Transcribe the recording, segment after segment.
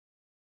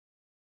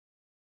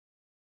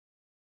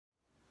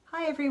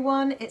Hi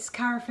everyone, it's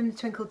Cara from the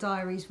Twinkle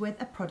Diaries with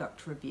a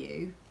product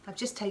review. I've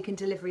just taken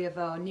delivery of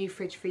our new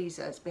fridge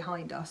freezer. It's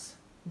behind us.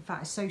 In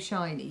fact, it's so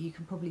shiny you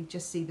can probably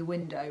just see the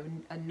window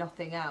and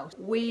nothing else.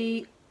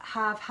 We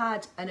have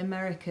had an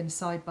American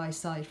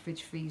side-by-side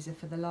fridge freezer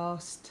for the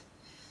last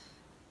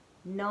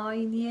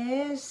 9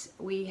 years.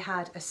 We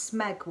had a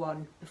Smeg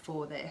one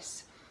before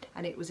this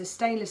and it was a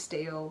stainless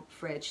steel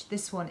fridge.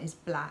 This one is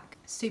black,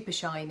 super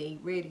shiny,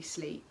 really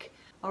sleek.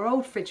 Our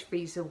old fridge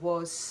freezer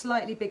was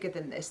slightly bigger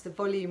than this. The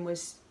volume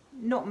was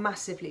not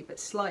massively, but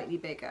slightly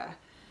bigger.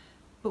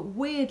 But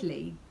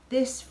weirdly,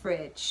 this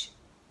fridge,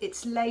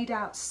 it's laid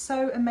out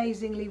so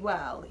amazingly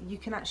well. You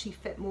can actually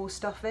fit more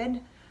stuff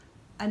in,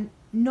 and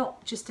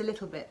not just a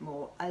little bit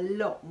more, a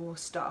lot more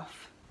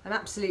stuff. I'm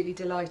absolutely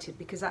delighted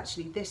because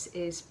actually this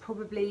is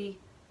probably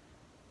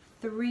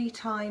 3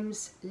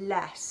 times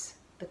less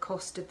the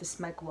cost of the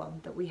Smeg one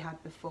that we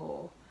had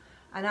before.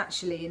 And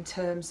actually in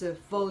terms of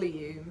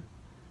volume,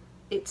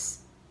 it's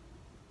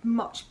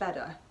much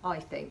better, I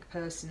think,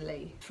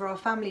 personally. For our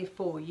family of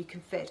 4, you can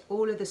fit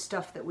all of the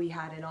stuff that we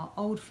had in our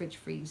old fridge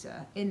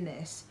freezer in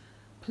this,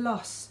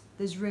 plus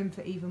there's room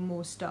for even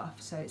more stuff,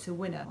 so it's a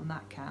winner on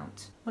that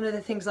count. One of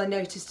the things I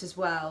noticed as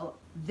well,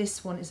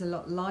 this one is a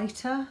lot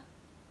lighter,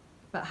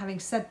 but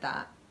having said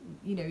that,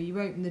 you know, you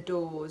open the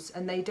doors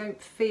and they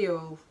don't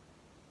feel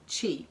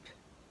cheap.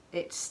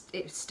 It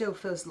still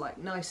feels like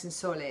nice and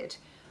solid,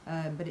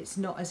 but it's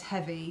not as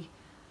heavy.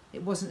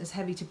 It wasn't as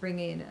heavy to bring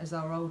in as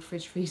our old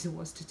fridge freezer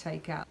was to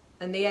take out.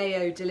 And the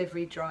AO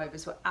delivery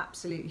drivers were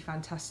absolutely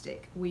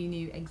fantastic. We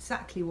knew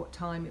exactly what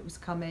time it was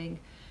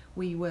coming.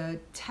 We were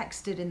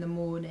texted in the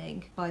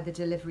morning by the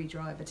delivery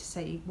driver to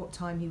say what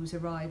time he was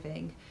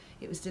arriving.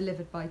 It was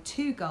delivered by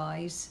 2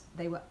 guys.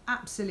 They were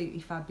absolutely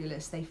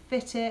fabulous. They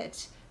fit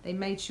it, they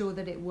made sure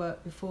that it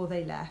worked before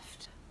they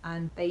left,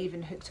 and they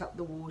even hooked up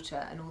the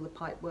water and all the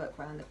pipe work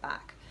around the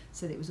back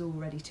so that it was all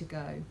ready to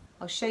go.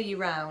 I'll show you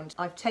round.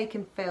 I've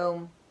taken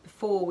film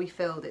before we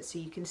filled it so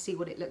you can see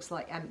what it looks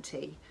like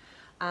empty,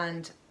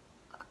 and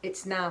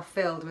it's now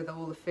filled with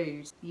all the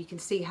food. You can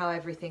see how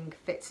everything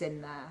fits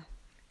in there.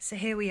 So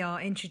here we are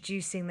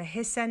introducing the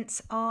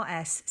Hisense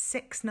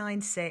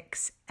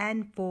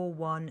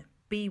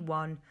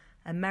RS696N4IB1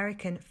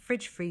 American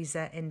Fridge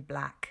Freezer in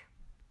black.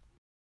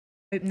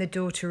 Open the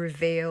door to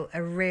reveal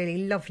a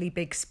really lovely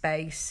big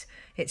space.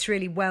 It's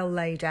really well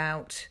laid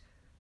out.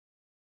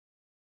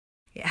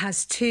 It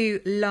has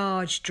 2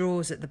 large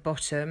drawers at the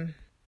bottom,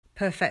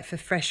 perfect for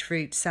fresh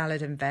fruit,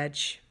 salad and veg.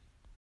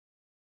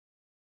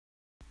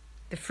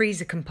 The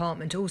freezer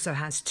compartment also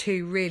has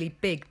 2 really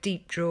big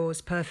deep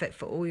drawers, perfect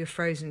for all your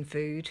frozen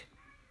food,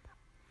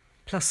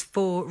 plus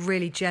 4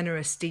 really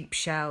generous deep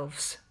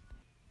shelves.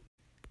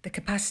 The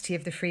capacity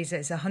of the freezer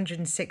is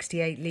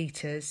 168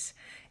 litres.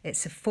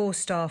 It's a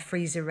 4-star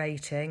freezer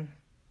rating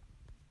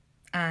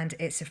and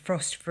it's a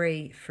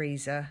frost-free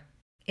freezer.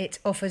 It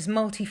offers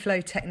multi-flow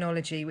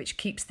technology which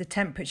keeps the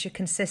temperature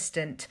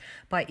consistent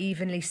by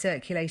evenly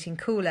circulating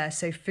cool air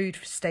so food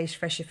stays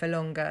fresher for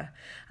longer,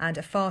 and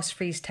a fast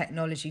freeze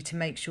technology to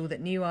make sure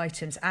that new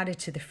items added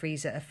to the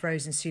freezer are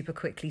frozen super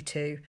quickly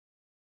too.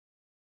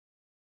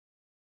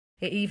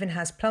 It even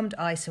has plumbed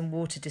ice and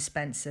water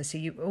dispenser so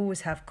you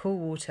always have cool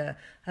water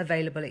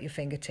available at your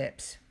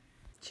fingertips.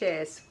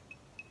 Cheers.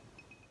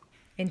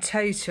 In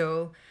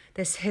total,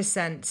 this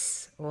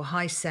Hisense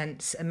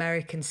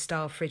American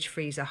style fridge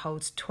freezer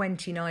holds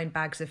 29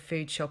 bags of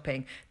food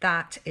shopping.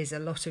 That is a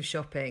lot of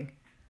shopping.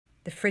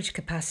 The fridge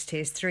capacity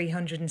is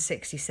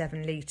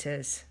 367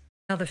 litres.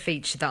 Another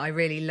feature that I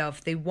really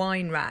love, the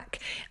wine rack.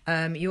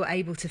 You're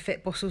able to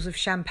fit bottles of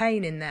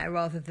champagne in there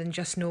rather than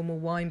just normal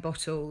wine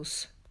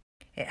bottles.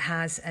 It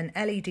has an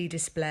LED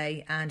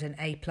display and an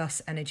A+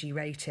 energy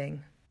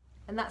rating.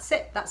 And that's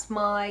it. That's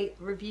my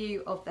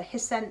review of the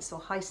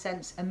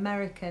Hisense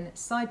American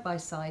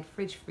side-by-side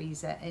fridge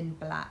freezer in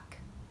black.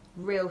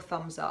 Real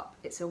thumbs up.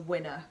 It's a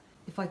winner.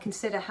 If I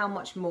consider how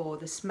much more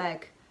the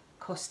Smeg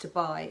cost to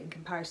buy in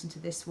comparison to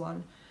this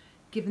one,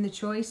 given the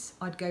choice,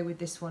 I'd go with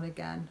this one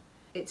again.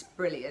 It's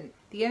brilliant.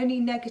 The only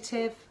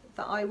negative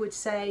that I would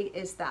say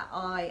is that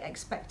I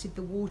expected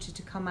the water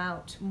to come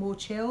out more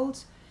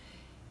chilled.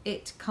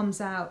 It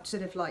comes out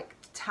sort of like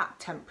tap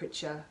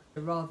temperature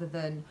rather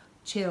than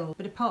chill,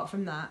 but apart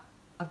from that,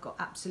 I've got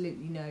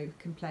absolutely no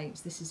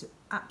complaints. This is an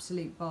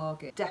absolute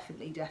bargain.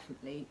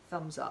 Definitely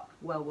thumbs up,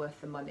 well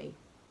worth the money.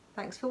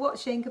 Thanks for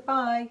watching,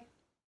 goodbye.